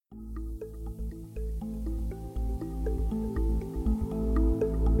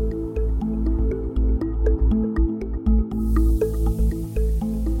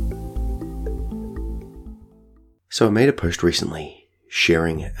So I made a post recently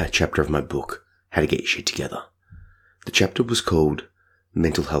sharing a chapter of my book, How to Get Your Shit Together. The chapter was called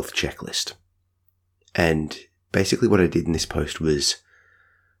Mental Health Checklist. And basically what I did in this post was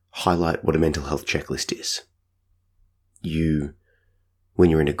highlight what a mental health checklist is. When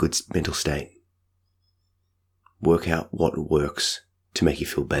you're in a good mental state, work out what works to make you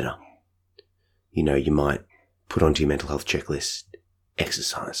feel better. You might put onto your mental health checklist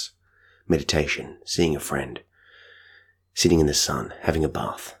exercise, meditation, seeing a friend, sitting in the sun, having a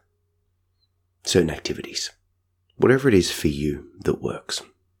bath, certain activities. Whatever it is for you that works.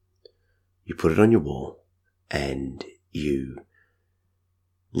 You put it on your wall and you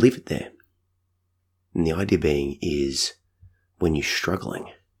leave it there. And the idea being is when you're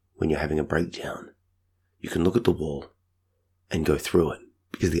struggling, when you're having a breakdown, you can look at the wall and go through it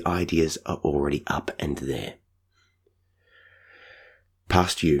because the ideas are already up and there.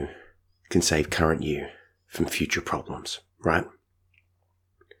 Past you can save current you from future problems, right?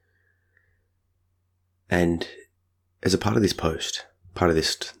 And as a part of this post, part of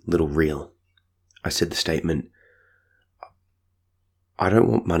this little reel, I said the statement, I don't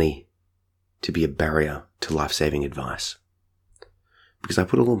want money to be a barrier to life-saving advice because I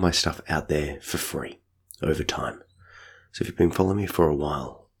put all of my stuff out there for free over time. So if you've been following me for a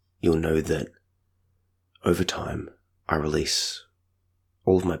while, you'll know that over time, I release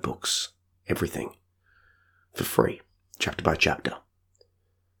all of my books, everything, for free, chapter by chapter.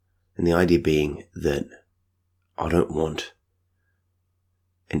 And the idea being that I don't want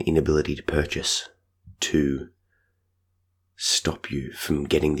an inability to purchase to stop you from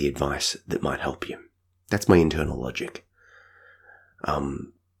getting the advice that might help you. That's my internal logic.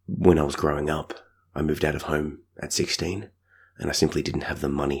 When I was growing up, I moved out of home at 16 and I simply didn't have the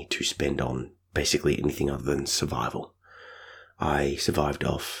money to spend on basically anything other than survival. I survived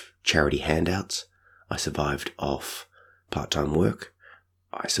off charity handouts. I survived off part-time work.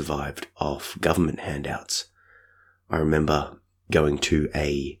 I survived off government handouts. I remember going to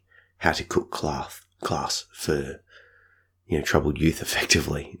a how to cook class for, troubled youth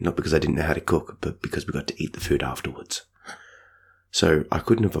effectively. Not because I didn't know how to cook, but because we got to eat the food afterwards. So I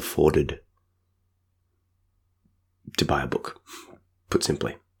couldn't have afforded to buy a book, put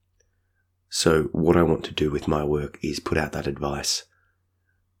simply. So what I want to do with my work is put out that advice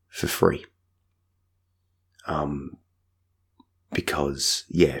for free. Because,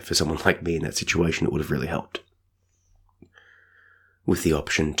 for someone like me in that situation, it would have really helped. With the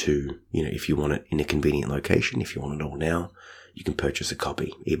option to, if you want it in a convenient location, if you want it all now, you can purchase a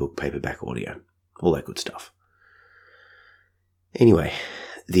copy, ebook, paperback, audio, all that good stuff. Anyway,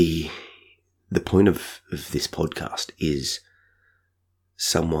 the point of this podcast is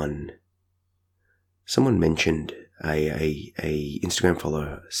someone mentioned, a Instagram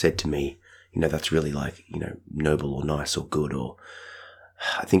follower said to me, that's really noble or nice or good, or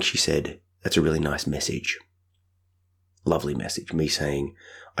I think she said, that's a really nice message. Lovely message. Me saying,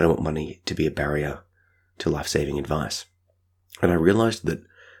 I don't want money to be a barrier to life-saving advice. And I realized that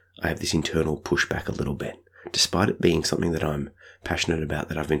I have this internal pushback a little bit, despite it being something that I'm passionate about,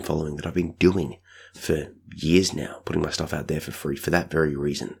 that I've been following, that I've been doing for years now, putting my stuff out there for free for that very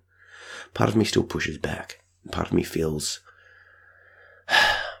reason. Part of me still pushes back. Part of me feels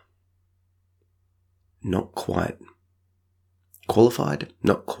not quite qualified,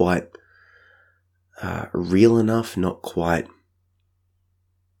 not quite real enough, not quite,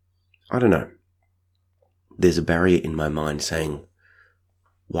 I don't know. There's a barrier in my mind saying,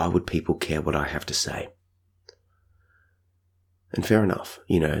 why would people care what I have to say? And fair enough,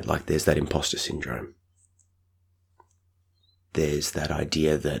 there's that imposter syndrome. There's that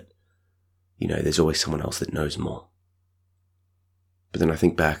idea that, there's always someone else that knows more. But then I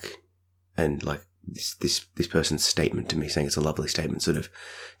think back and this person's statement to me saying it's a lovely statement sort of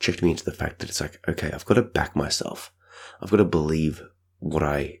checked me into the fact that it's okay, I've got to back myself. I've got to believe what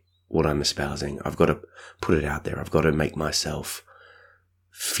I'm espousing. I've got to put it out there. I've got to make myself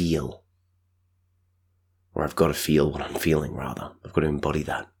feel, or I've got to feel what I'm feeling rather. I've got to embody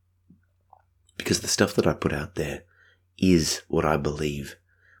that. Because the stuff that I put out there is what I believe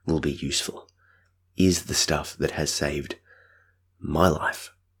will be useful, is the stuff that has saved my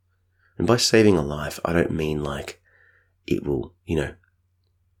life. And by saving a life, I don't mean it will,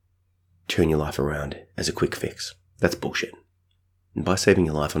 turn your life around as a quick fix. That's bullshit. And by saving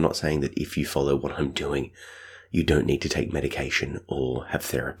your life, I'm not saying that if you follow what I'm doing, you don't need to take medication or have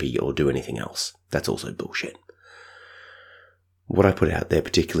therapy or do anything else. That's also bullshit. What I put out there,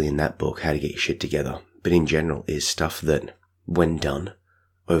 particularly in that book, How to Get Your Shit Together, but in general, is stuff that, when done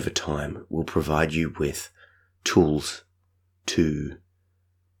over time, will provide you with tools to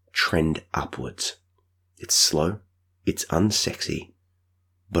trend upwards. It's slow, It's unsexy,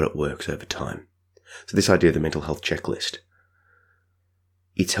 but it works over time. So this idea of the mental health checklist,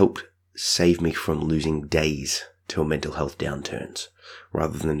 it's helped save me from losing days to mental health downturns,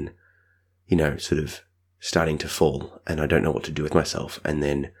 rather than, sort of starting to fall and I don't know what to do with myself and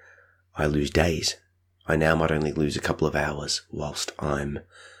then I lose days. I now might only lose a couple of hours whilst I'm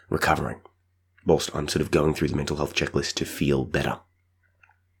recovering, whilst I'm sort of going through the mental health checklist to feel better.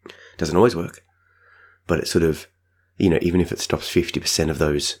 Doesn't always work, but it's sort of, even if it stops 50% of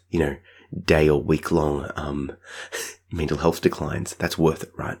those, day or week long mental health declines, that's worth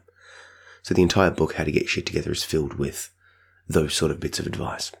it, right? So the entire book, How to Get Shit Together, is filled with those sort of bits of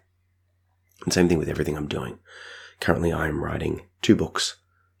advice. And same thing with everything I'm doing. Currently, I am writing 2 books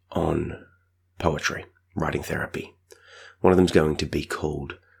on poetry, writing therapy. One of them is going to be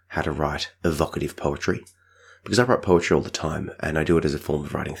called How to Write Evocative Poetry, because I write poetry all the time and I do it as a form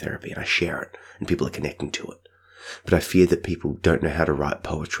of writing therapy and I share it and people are connecting to it. But I fear that people don't know how to write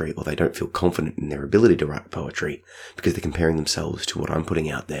poetry, or they don't feel confident in their ability to write poetry because they're comparing themselves to what I'm putting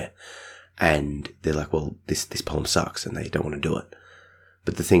out there. And they're like, well, this poem sucks, and they don't want to do it.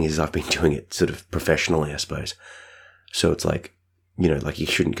 But the thing is, I've been doing it sort of professionally, I suppose. So it's like, like you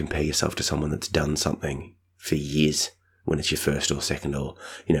shouldn't compare yourself to someone that's done something for years when it's your first or second, or,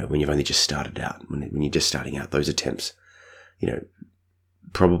 when you've only just started out. When you're just starting out, those attempts,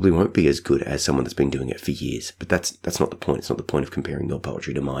 probably won't be as good as someone that's been doing it for years. But that's not the point. It's not the point of comparing your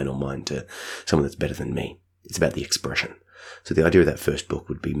poetry to mine or mine to someone that's better than me. It's about the expression. So the idea of that first book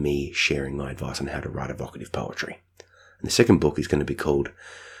would be me sharing my advice on how to write evocative poetry. And the second book is going to be called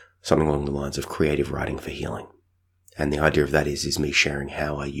something along the lines of Creative Writing for Healing. And the idea of that is me sharing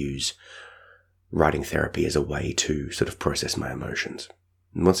how I use writing therapy as a way to sort of process my emotions.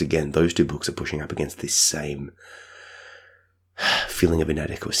 And once again, those 2 books are pushing up against this same feeling of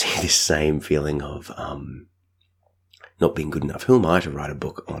inadequacy, this same feeling of not being good enough. Who am I to write a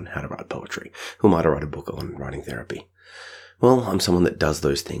book on how to write poetry? Who am I to write a book on writing therapy? Well, I'm someone that does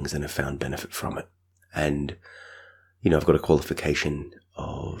those things and have found benefit from it. And, I've got a qualification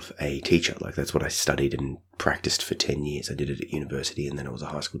of a teacher. Like, that's what I studied and practiced for 10 years. I did it at university, and then I was a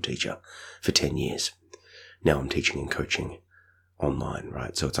high school teacher for 10 years. Now I'm teaching and coaching online,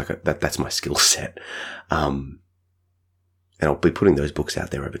 right? So it's like that's my skill set. And I'll be putting those books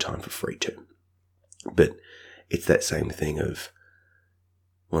out there over time for free too. But it's that same thing of,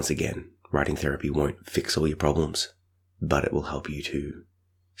 once again, writing therapy won't fix all your problems, but it will help you to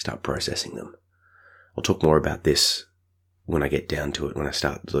start processing them. I'll talk more about this when I get down to it, when I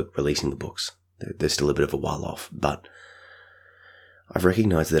start releasing the books. There's still a bit of a while off, but I've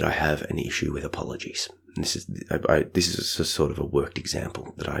recognized that I have an issue with apologies. And this is a sort of a worked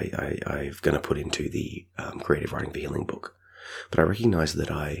example that I'm going to put into the Creative Writing for Healing book. But I recognize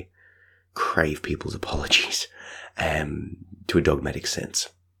that I crave people's apologies to a dogmatic sense.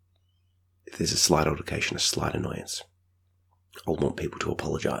 If there's a slight altercation, a slight annoyance, I'll want people to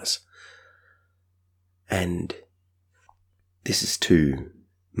apologize. And this is to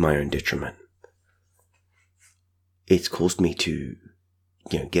my own detriment. It's caused me to,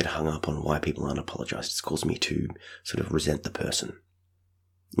 get hung up on why people aren't apologized. It's caused me to sort of resent the person.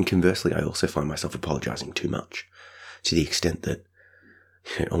 And conversely, I also find myself apologizing too much, to the extent that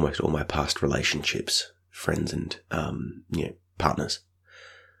almost all my past relationships, friends and partners,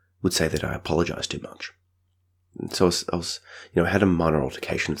 would say that I apologize too much. And so I was, I had a minor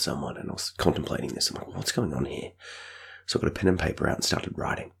altercation with someone, and I was contemplating this. I'm like, what's going on here? So I got a pen and paper out and started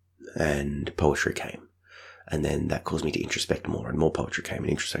writing, and poetry came. And then that caused me to introspect more, and more poetry came, and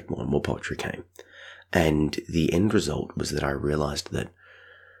introspect more, and more poetry came. And the end result was that I realized that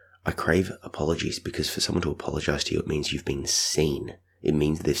I crave apologies, because for someone to apologize to you, it means you've been seen. It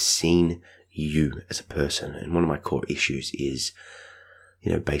means they've seen you as a person. And one of my core issues is,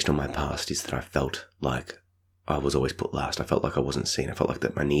 based on my past, is that I felt like I was always put last. I felt like I wasn't seen. I felt like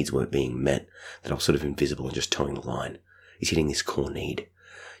that my needs weren't being met, that I was sort of invisible and just towing the line. It's hitting this core need,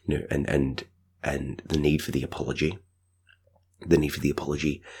 and the need for the apology,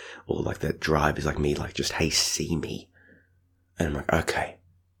 or like that drive is like me, like, just, hey, see me. And I'm like, okay,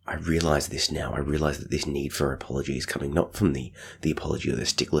 I realize this now. I realize that this need for apology is coming not from the apology or the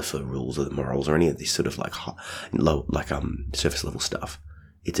stickler for rules or the morals or any of this sort of surface level stuff.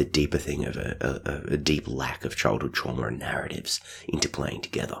 It's a deeper thing of a deep lack of childhood trauma and narratives interplaying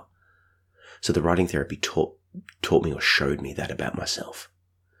together. So the writing therapy taught me, or showed me, that about myself.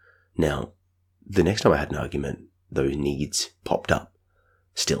 Now, the next time I had an argument, those needs popped up.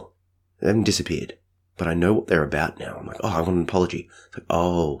 Still, they haven't disappeared, but I know what they're about now. I'm like, oh, I want an apology. It's like,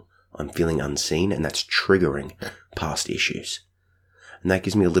 oh, I'm feeling unseen, and that's triggering past issues. And that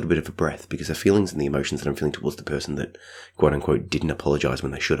gives me a little bit of a breath, because the feelings and the emotions that I'm feeling towards the person that, quote unquote, didn't apologize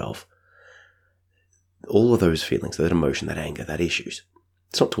when they should have, all of those feelings, that emotion, that anger, that issues,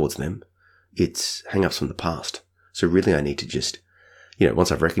 it's not towards them. It's hang-ups from the past. So really I need to just,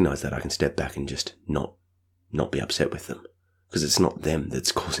 once I've recognized that, I can step back and just not be upset with them, because it's not them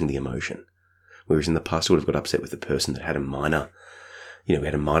that's causing the emotion. Whereas in the past I would have got upset with the person that had a minor, we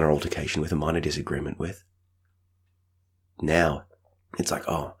had a minor altercation with, a minor disagreement with. Now it's like,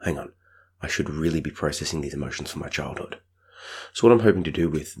 oh, hang on, I should really be processing these emotions from my childhood. So what I'm hoping to do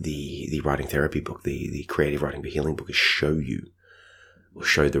with the writing therapy book, the creative writing for healing book, is show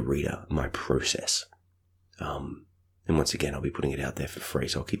the reader my process. And once again, I'll be putting it out there for free,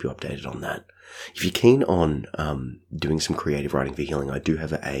 so I'll keep you updated on that. If you're keen on doing some creative writing for healing, I do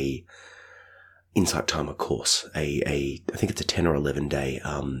have a Insight Timer course. I think it's a 10 or 11 day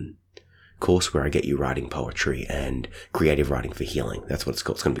course where I get you writing poetry and creative writing for healing. That's what it's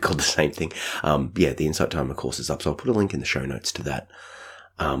called. It's going to be called the same thing. The Insight Timer course is up, so I'll put a link in the show notes to that,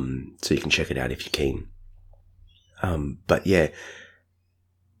 so you can check it out if you're keen. But yeah,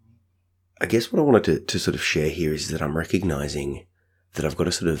 I guess what I wanted to sort of share here is that I'm recognizing that I've got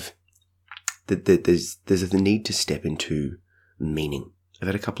to sort of, that there's the need to step into meaning. I've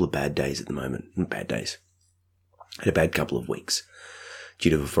had a couple of bad days at the moment. Bad days. I had a bad couple of weeks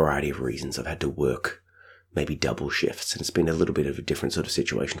due to a variety of reasons. I've had to work maybe double shifts, and it's been a little bit of a different sort of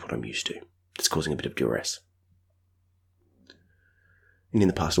situation to what I'm used to. It's causing a bit of duress. And in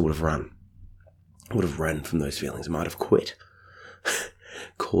the past I would have run. I would have run from those feelings. I might have quit.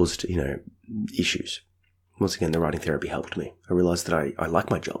 Caused, issues. Once again, the writing therapy helped me. I realized that I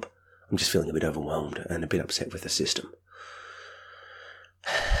like my job. I'm just feeling a bit overwhelmed and a bit upset with the system.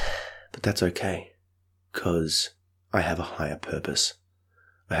 But that's okay, because I have a higher purpose.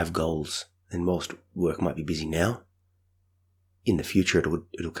 I have goals, and whilst work might be busy now, in the future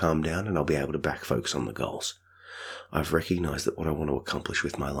it'll calm down and I'll be able to back focus on the goals. I've recognized that what I want to accomplish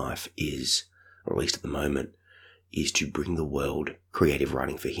with my life is, or at least at the moment, is to bring the world creative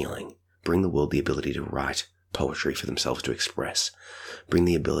writing for healing. Bring the world the ability to write poetry for themselves to express. Bring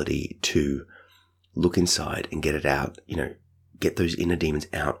the ability to look inside and get it out, get those inner demons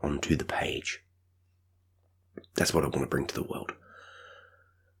out onto the page. That's what I want to bring to the world.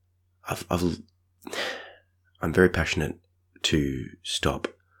 I'm very passionate to stop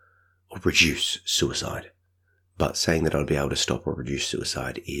or reduce suicide. But saying that I'd be able to stop or reduce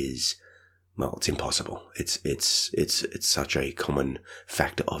suicide is, well, it's impossible. It's such a common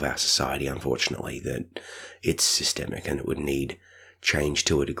factor of our society, unfortunately, that it's systemic, and it would need change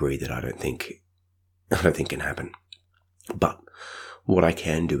to a degree that I don't think can happen. But what I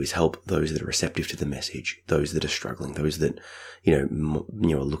can do is help those that are receptive to the message, those that are struggling, those that,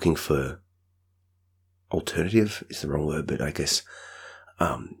 are looking for alternative is the wrong word, but I guess,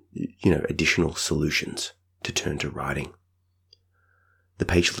 additional solutions to turn to writing. The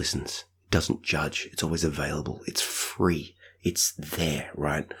page listens, doesn't judge. It's always available. It's free. It's there,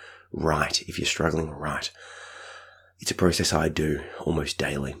 right? Right. If you're struggling, right. It's a process I do almost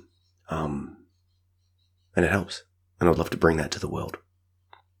daily. And it helps. And I'd love to bring that to the world.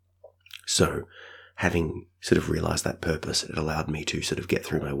 So having sort of realized that purpose, it allowed me to sort of get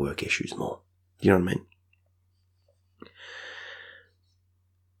through my work issues more. You know what I mean?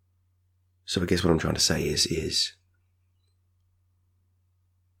 So I guess what I'm trying to say is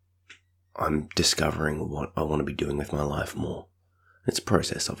I'm discovering what I want to be doing with my life more. It's a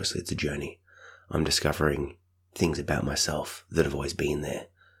process, obviously. It's a journey. I'm discovering things about myself that have always been there.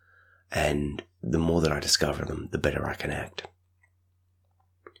 And the more that I discover them, the better I can act.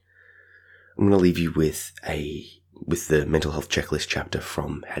 I'm going to leave you with the mental health checklist chapter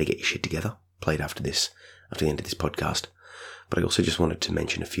from How to Get Your Shit Together, played after the end of this podcast. But I also just wanted to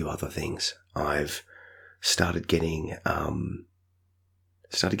mention a few other things. I've started getting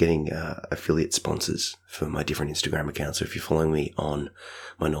affiliate sponsors for my different Instagram accounts. So if you're following me on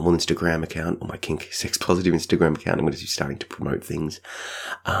my normal Instagram account or my Kink Sex Positive Instagram account, I'm going to be starting to promote things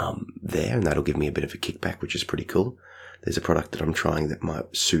there, and that'll give me a bit of a kickback, which is pretty cool. There's a product that I'm trying that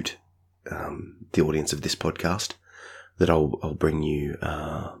might suit the audience of this podcast that I'll bring you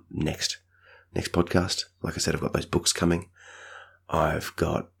next podcast. Like I said, I've got those books coming. I've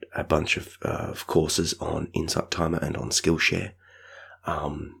got a bunch of courses on Insight Timer and on Skillshare.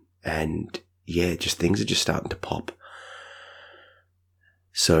 And yeah, just things are just starting to pop.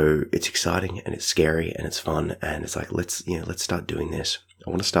 So it's exciting and it's scary and it's fun, and it's like, let's start doing this. I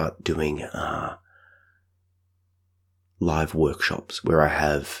want to start doing, live workshops where I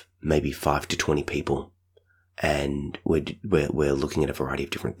have maybe 5 to 20 people, and we're looking at a variety of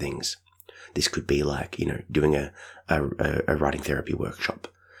different things. This could be like, doing a writing therapy workshop.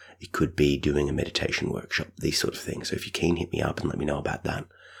 It could be doing a meditation workshop, these sort of things. So if you're keen, hit me up and let me know about that.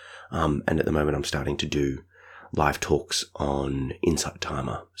 And at the moment, I'm starting to do live talks on Insight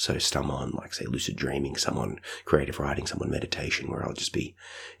Timer. So some on, like, say, lucid dreaming, some on creative writing, some on meditation, where I'll just be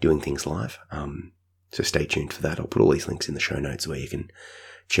doing things live. So stay tuned for that. I'll put all these links in the show notes where you can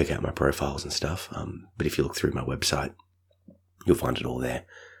check out my profiles and stuff. But if you look through my website, you'll find it all there.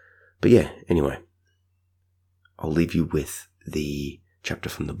 But yeah, anyway, I'll leave you with the chapter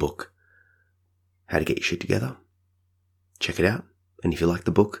from the book, How to Get Your Shit Together. Check it out. And if you like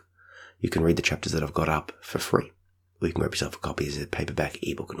the book, you can read the chapters that I've got up for free. Or you can grab yourself a copy as a paperback,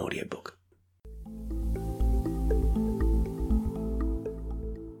 ebook, and audiobook.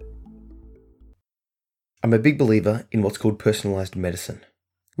 I'm a big believer in what's called personalised medicine,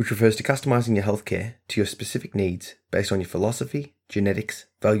 which refers to customising your healthcare to your specific needs based on your philosophy, genetics,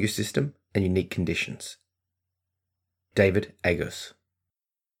 value system, and unique conditions. David Agos.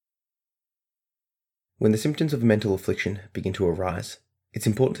 When the symptoms of a mental affliction begin to arise, it's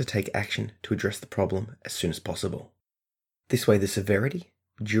important to take action to address the problem as soon as possible. This way, the severity,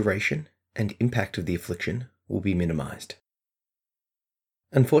 duration, and impact of the affliction will be minimised.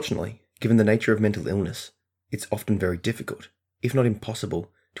 Unfortunately, given the nature of mental illness, it's often very difficult, if not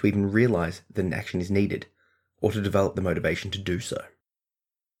impossible, to even realise that an action is needed, or to develop the motivation to do so.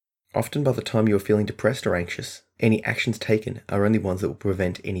 Often by the time you are feeling depressed or anxious, any actions taken are only ones that will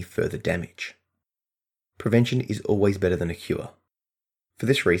prevent any further damage. Prevention is always better than a cure. For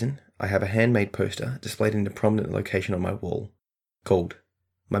this reason, I have a handmade poster displayed in a prominent location on my wall, called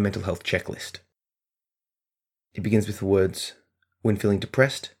My Mental Health Checklist. It begins with the words, "When feeling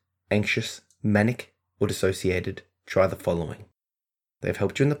depressed, anxious, manic, or dissociated, try the following. They have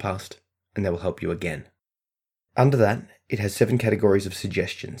helped you in the past, and they will help you again." Under that, it has 7 categories of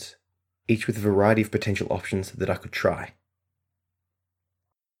suggestions, each with a variety of potential options that I could try.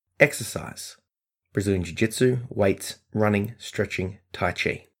 Exercise: Brazilian Jiu-Jitsu, weights, running, stretching, Tai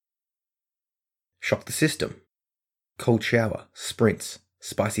Chi. Shock the system: cold shower, sprints,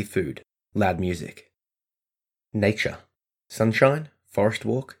 spicy food, loud music. Nature: sunshine, forest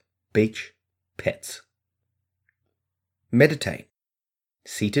walk, beach, pets. Meditate: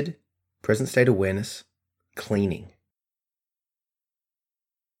 seated, present state awareness, cleaning.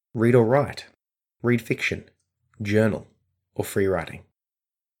 Read or write: read fiction, journal, or free writing.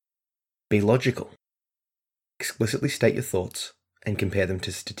 Be logical: explicitly state your thoughts and compare them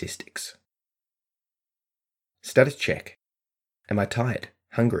to statistics. Status check: am I tired,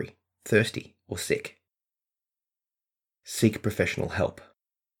 hungry, thirsty, or sick? Seek professional help.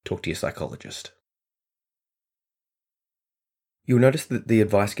 Talk to your psychologist. You'll notice that the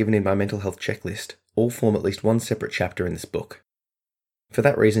advice given in my mental health checklist all form at least one separate chapter in this book. For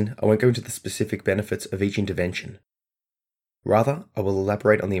that reason, I won't go into the specific benefits of each intervention. Rather, I will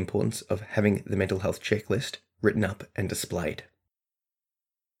elaborate on the importance of having the mental health checklist written up and displayed.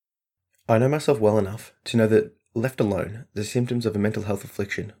 I know myself well enough to know that, left alone, the symptoms of a mental health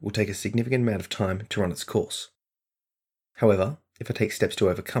affliction will take a significant amount of time to run its course. However, if I take steps to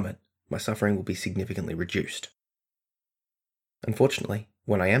overcome it, my suffering will be significantly reduced. Unfortunately,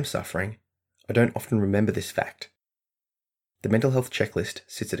 when I am suffering, I don't often remember this fact. The mental health checklist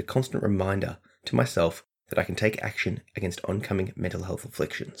sits as a constant reminder to myself that I can take action against oncoming mental health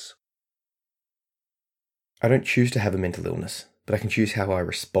afflictions. I don't choose to have a mental illness, but I can choose how I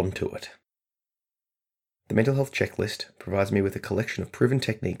respond to it. The mental health checklist provides me with a collection of proven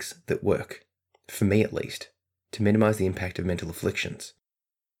techniques that work, for me at least, to minimize the impact of mental afflictions,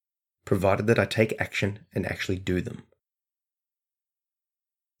 provided that I take action and actually do them.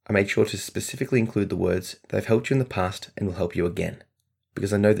 I made sure to specifically include the words, "They've helped you in the past and will help you again,"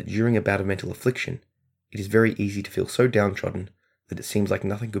 because I know that during a bout of mental affliction, it is very easy to feel so downtrodden that it seems like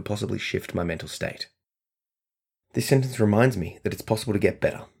nothing could possibly shift my mental state. This sentence reminds me that it's possible to get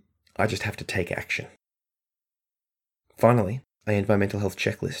better. I just have to take action. Finally, I end my mental health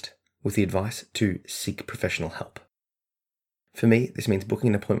checklist with the advice to seek professional help. For me, this means booking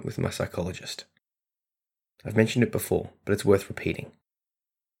an appointment with my psychologist. I've mentioned it before, but it's worth repeating.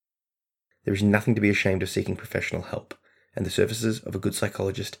 There is nothing to be ashamed of seeking professional help, and the services of a good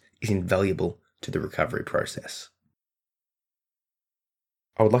psychologist is invaluable to the recovery process.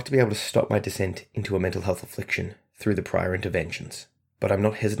 I would like to be able to stop my descent into a mental health affliction through the prior interventions, but I'm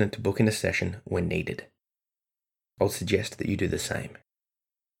not hesitant to book in a session when needed. I would suggest that you do the same.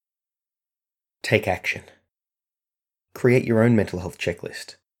 Take action. Create your own mental health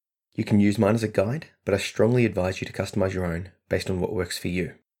checklist. You can use mine as a guide, but I strongly advise you to customize your own based on what works for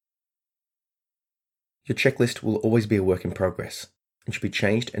you. Your checklist will always be a work in progress, and should be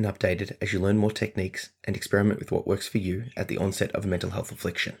changed and updated as you learn more techniques and experiment with what works for you at the onset of a mental health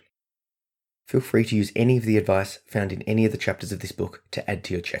affliction. Feel free to use any of the advice found in any of the chapters of this book to add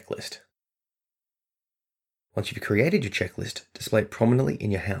to your checklist. Once you've created your checklist, display it prominently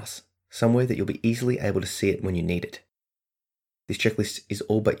in your house, somewhere that you'll be easily able to see it when you need it. This checklist is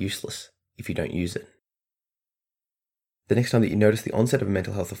all but useless if you don't use it. The next time that you notice the onset of a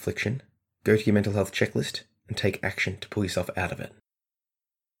mental health affliction, go to your mental health checklist and take action to pull yourself out of it.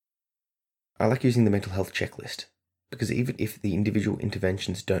 I like using the mental health checklist because even if the individual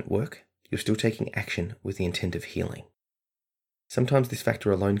interventions don't work, you're still taking action with the intent of healing. Sometimes this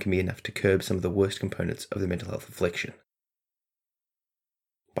factor alone can be enough to curb some of the worst components of the mental health affliction.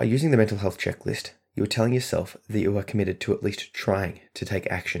 By using the mental health checklist, you are telling yourself that you are committed to at least trying to take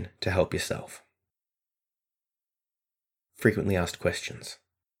action to help yourself. Frequently asked questions.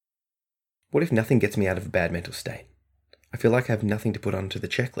 What if nothing gets me out of a bad mental state? I feel like I have nothing to put onto the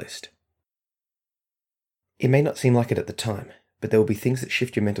checklist. It may not seem like it at the time, but there will be things that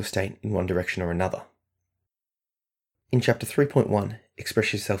shift your mental state in one direction or another. In Chapter 3.1,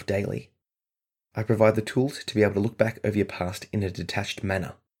 Express Yourself Daily, I provide the tools to be able to look back over your past in a detached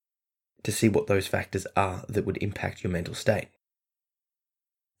manner, to see what those factors are that would impact your mental state.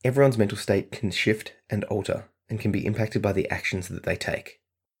 Everyone's mental state can shift and alter and can be impacted by the actions that they take.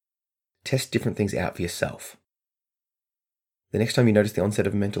 Test different things out for yourself. The next time you notice the onset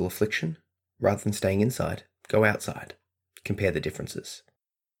of a mental affliction, rather than staying inside, go outside. Compare the differences.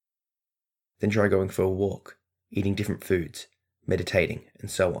 Then try going for a walk, eating different foods, meditating,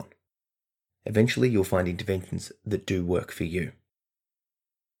 and so on. Eventually you'll find interventions that do work for you.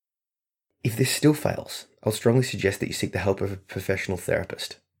 If this still fails, I'll strongly suggest that you seek the help of a professional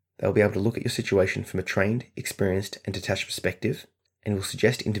therapist. They'll be able to look at your situation from a trained, experienced, and detached perspective, and will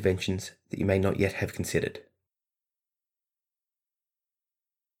suggest interventions that you may not yet have considered.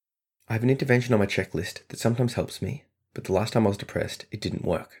 I have an intervention on my checklist that sometimes helps me, but the last time I was depressed, it didn't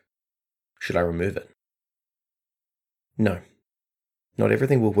work. Should I remove it? No. Not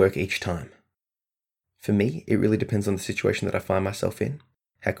everything will work each time. For me, it really depends on the situation that I find myself in,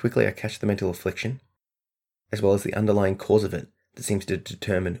 how quickly I catch the mental affliction, as well as the underlying cause of it that seems to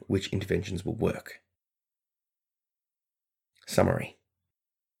determine which interventions will work. Summary.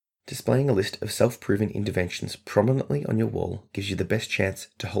 Displaying a list of self-proven interventions prominently on your wall gives you the best chance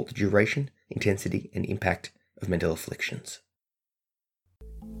to halt the duration, intensity, and impact of mental afflictions.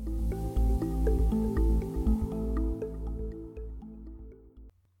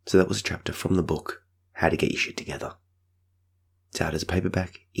 So that was a chapter from the book, How to Get Your Shit Together. It's out as a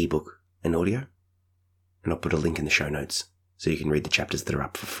paperback, ebook, and audio, and I'll put a link in the show notes so you can read the chapters that are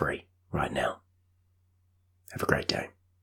up for free right now. Have a great day.